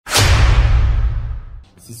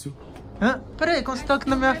Isso. Hã? Peraí, como você tá aqui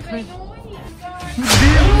na minha frente? Meu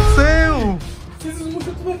Deus do céu! Esses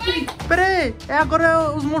monstros tudo aqui. Peraí, agora é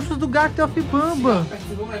os monstros do Garten Of Banban.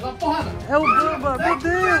 Vamos levar uma porrada. É o Bamba, meu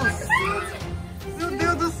Deus! Meu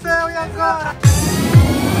Deus do céu, e agora?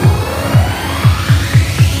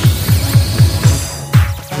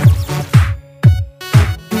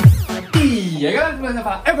 E aí galera, você vai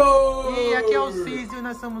falar, eu vou! E aqui é o Esse e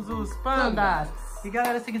nós somos os pandas. E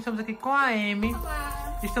galera, é o seguinte, estamos aqui com a Amy.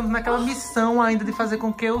 Estamos naquela missão ainda de fazer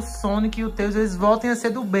com que o Sonic e o Tails eles voltem a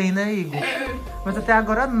ser do bem, né, Igor? Mas até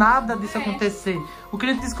agora nada disso acontecer. O que a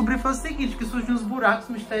gente descobriu foi o seguinte, que surgiram uns buracos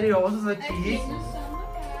misteriosos aqui.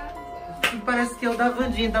 E parece que é o da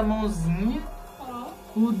Wandinha da mãozinha.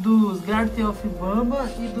 O dos Garten Of Banban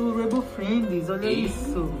e do Rainbow Friends, olha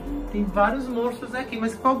isso. Tem vários monstros aqui,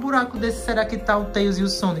 mas qual buraco desse será que tá o Tails e o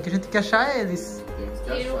Sonic? A gente tem que achar eles.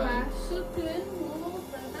 Eu acho que no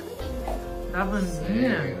Da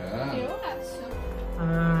Wandinha? Eu acho.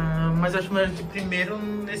 Ah, mas eu acho melhor de primeiro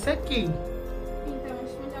nesse aqui. Então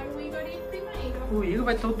acho melhor o Igor ir primeiro. O Igor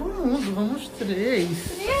vai todo mundo, vamos três.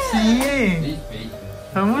 Três? Sim, Perfeito.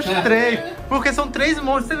 vamos três. Porque são três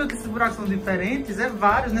monstros, você viu que esses buracos são diferentes? É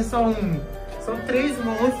vários, não é só um. São três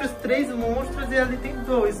monstros e ali tem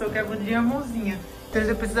dois, só que a Wandinha é a mãozinha. Então eles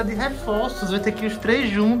vão precisar de reforços, vai ter que ir os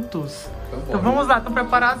três juntos. Então vamos lá, estão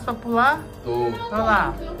preparados para pular? Tô. Vamos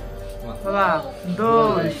lá. Vamos lá. 1,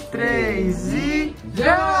 2, 3 e...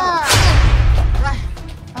 já!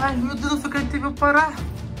 Ai, meu Deus, não foi acreditável parar.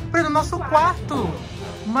 Peraí, no nosso quarto.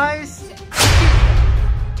 Mas...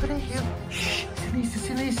 Peraí, silêncio,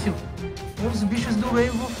 silêncio. É os bichos do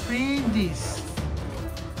Rainbow Friends.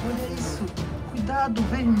 Olha isso. Cuidado, o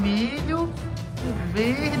vermelho, o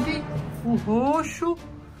verde, o roxo.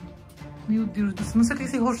 Meu Deus do céu, não sei o que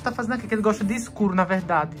esse roxo tá fazendo aqui, que ele gosta de escuro, na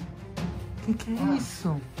verdade. O que é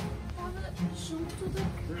isso?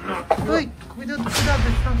 Oi, cuidado,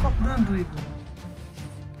 eles estão acordando, Igor.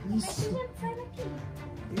 Isso.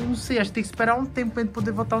 Eu não sei, acho que tem que esperar um tempo pra ele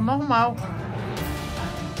poder voltar ao normal.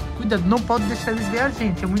 Cuidado, não pode deixar eles ver a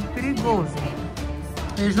gente, é muito perigoso.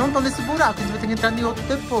 Eles não estão nesse buraco, a gente vai ter que entrar em outro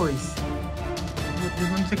depois. Meu Deus,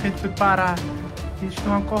 não sei o que a gente foi parar. Eles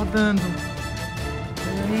estão acordando.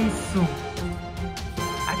 Olha isso.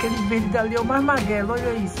 Aquele verde dali é o mais magrelo,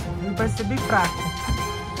 olha isso. Ele parece ser bem fraco.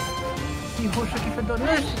 Esse roxo aqui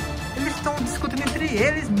fedorento. Eles estão discutindo entre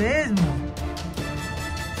eles mesmo.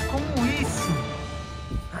 Como isso?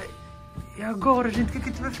 Ai, e agora, gente? O que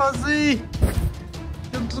a gente vai fazer?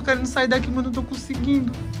 Eu tô querendo sair daqui, mas não tô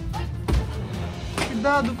conseguindo.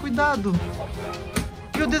 Cuidado, cuidado.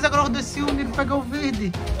 Meu Deus, agora eu desci o amigo pegar o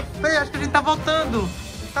verde. Peraí, acho que a gente tá voltando.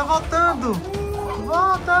 Tá voltando.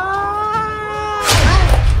 Volta!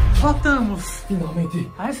 Voltamos.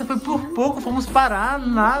 Finalmente. Ah, isso foi por pouco. Fomos parar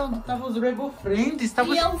lá onde estavam os Rainbow Friends. E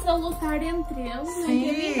eles vão lutar entre eles?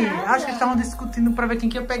 Sim, acho que eles estavam discutindo pra ver quem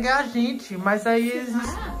que ia pegar a gente. Mas aí eles...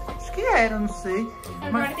 Acho que era, não sei.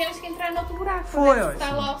 Agora temos que entrar no outro buraco. Foi, ó.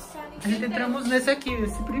 Tá lá o Sonic. A gente entramos nesse aqui,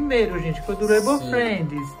 esse primeiro, gente. Foi do Rainbow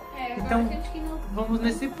Friends. É, agora Então, temos que ir no... vamos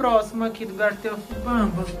nesse próximo aqui do Garten Of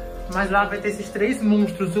Banban. Mas lá vai ter esses três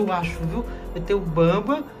monstros, eu acho, viu? Vai ter o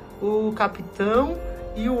Bamba, o Capitão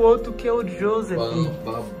e o outro que é o Joseph.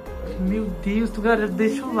 Meu Deus, tu galera,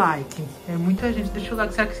 deixa o like. É muita gente, deixa o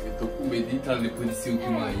like. Será que... Eu tô com medo de entrar depois desse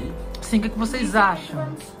último aí. Sim, o que vocês acham?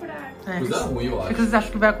 Vamos esperar. Coisa ruim, eu O acho. que vocês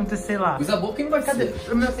acham que vai acontecer lá? Coisa boa que não vai Cadê? ser.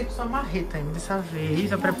 Eu sei com sua marreta ainda dessa vez,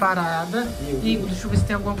 já preparada. E deixa eu ver se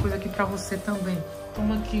tem alguma coisa aqui pra você também.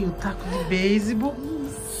 Toma aqui o taco de beisebol.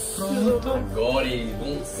 Pronto. Agora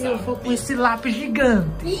vamos saber. Eu vou com esse lápis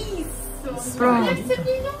gigante. Isso! Pronto. Deve ser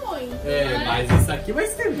minha mãe. É, mas isso aqui vai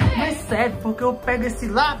ser. Mas sério, porque eu pego esse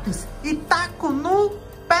lápis e taco no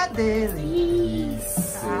pé dele.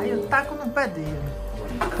 Isso. Ah, eu taco no pé dele.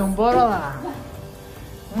 Então bora lá.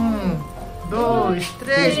 1, 2,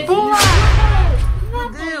 3, pula!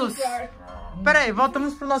 Meu Deus! Pera aí,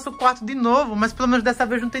 voltamos pro nosso quarto de novo, mas pelo menos dessa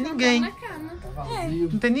vez não tem ninguém. Na cama.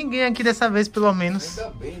 Não tem ninguém aqui dessa vez, pelo menos.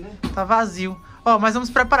 Ainda bem, né? Tá vazio. Ó, mas vamos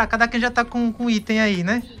preparar, cada quem já tá com item aí,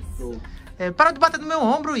 né? É, para de bater no meu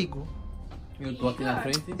ombro, Igor. Eu tô aqui na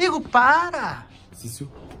frente. Igor, para! Isso.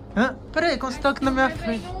 Hã? Pera aí, como você tá aqui na minha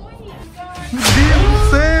frente? Não, Meu Deus do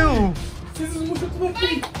céu! Esses monstros tudo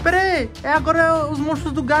aqui. Pera aí, agora é os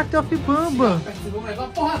monstros do Garten Of Banban. Vamos levar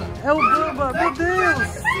uma porrada. É o Bamba, meu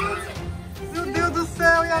Deus! Meu Deus do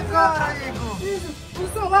céu, e agora, Igor?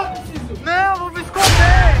 O celular, preciso. Não, vou me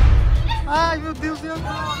esconder! Ai, meu Deus, e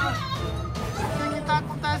agora? O que tá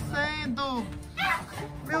acontecendo?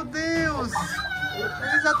 Meu Deus!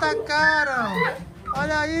 Eles atacaram!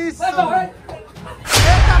 Olha isso! Eita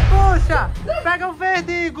Puxa! Pega o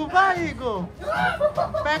verde, Igor! Vai, Igor!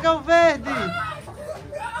 Pega o verde!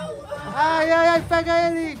 Ai, ai, ai, pega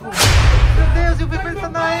ele, Igor! Meu Deus, e o vermelho tá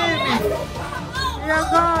na M! E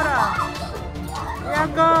agora? E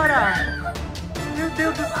agora? Meu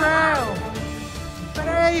Deus do céu!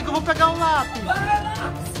 Pera aí, Igor, vou pegar um lápis!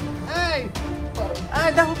 Ei!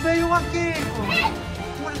 Ai, derrubei um aqui, Igor!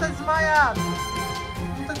 Um tá desmaiado!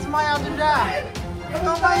 Um tá desmaiado já!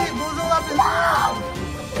 Toma aí, Igor, usa o lápis novo!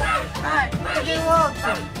 Ai, peguei o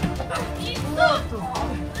outro! O outro!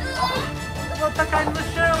 O outro tá caindo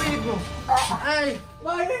no chão, Igor! Ai!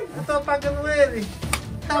 Eu tô apagando ele!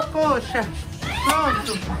 Tá, poxa!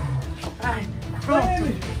 Pronto! Ai,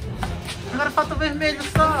 pronto! Agora falta o vermelho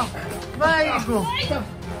só! Vai, Igor!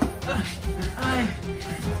 Ai!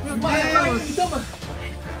 Meu Deus!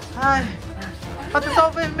 Ai! Falta só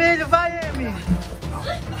o vermelho! Vai, Emi!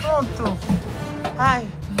 Pronto! Ai!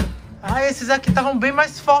 Ai, esses aqui estavam bem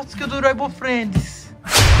mais fortes que o do Robo Friends!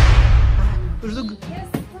 Os do...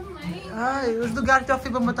 Ai, os do Garten Of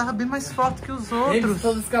Banban estavam bem mais fortes que os outros! Eles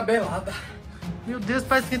estão descabelados! Meu Deus,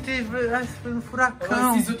 parece que a gente foi no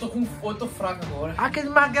furacão. Eu tô fraco agora. Aquele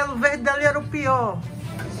magrelo verde ali era o pior.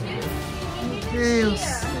 Meu Deus.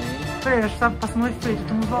 Peraí, acho que tá passando um efeito.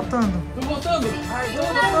 Estamos voltando. Tô voltando. Ai,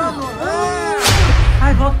 voltando.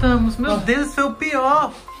 Ai, voltamos. Meu Deus, foi o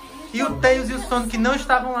pior. E o Tails e o Sonic não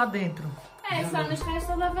estavam lá dentro. É, só nos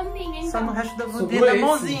restos da Wandinha, então. Só no resto da Wandinha, da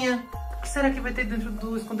mãozinha. O que será que vai ter dentro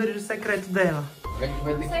do esconderijo secreto dela? A gente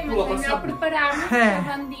vai ter Sei, que mas pular é pra melhor saber. prepararmos É.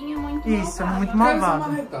 a Wandinha muito Isso, é malvada. muito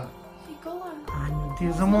malvado. Ficou lá. Ai, meu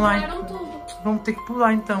Deus, vamos lá. Pularam tudo. Vamos ter que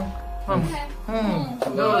pular então. Vamos. É. 1,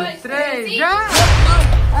 2, 3, já!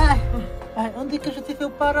 Ai, onde é que a gente veio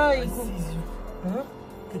parar, Igor?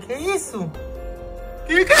 Que é isso?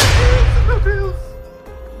 Que é isso, meu Deus?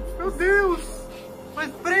 Meu Deus!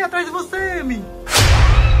 Mas peraí, atrás de você, Emi!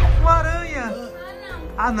 Uma aranha!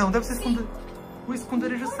 Ah, não, deve ser o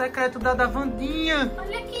esconderijo secreto da Wandinha!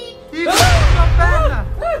 Olha aqui. Igor, sua perna!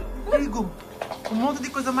 Igor, um monte de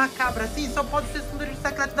coisa macabra assim só pode ser esconderijo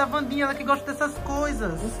secreto da Wandinha, ela que gosta dessas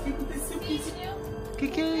coisas! O que aconteceu com isso?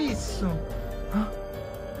 Que é isso?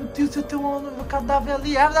 Meu Deus, eu tenho um cadáver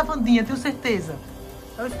ali. É da Wandinha, tenho certeza.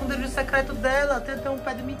 É o esconderijo secreto dela. Tem até um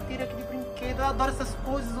pé de mentira aqui de brinquedo. Eu adoro essas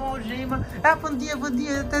coisas, uma algema. É a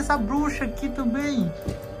Wandinha, tem essa bruxa aqui também.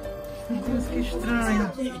 Meu Deus, que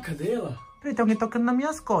estranho. E cadê ela? Peraí, tem alguém tocando nas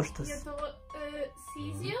minhas costas. Eu tô...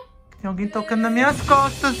 Císio. Tem alguém tocando nas minhas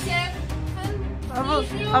costas.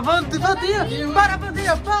 A Wandinha, para,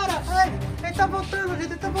 Wandinha, para! Ai, ele tá voltando, gente,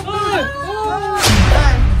 ele tá voltando!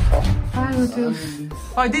 Ai, meu Deus.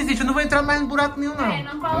 Olha, desiste, eu não vou entrar mais no buraco nenhum, não. É,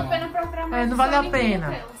 não vale a pena procurar mais. Não vale a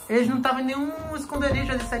pena. Eles não estavam em nenhum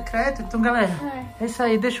esconderijo ali secreto. Então, galera, é isso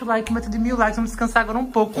aí. Deixa o like, meta de 1000 likes. Vamos descansar agora um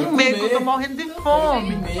pouco. Com medo, que eu tô morrendo de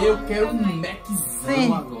fome. Eu quero um Maczão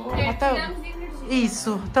Sim. agora. Até...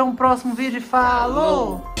 Isso. Até um próximo vídeo.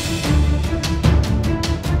 Falou!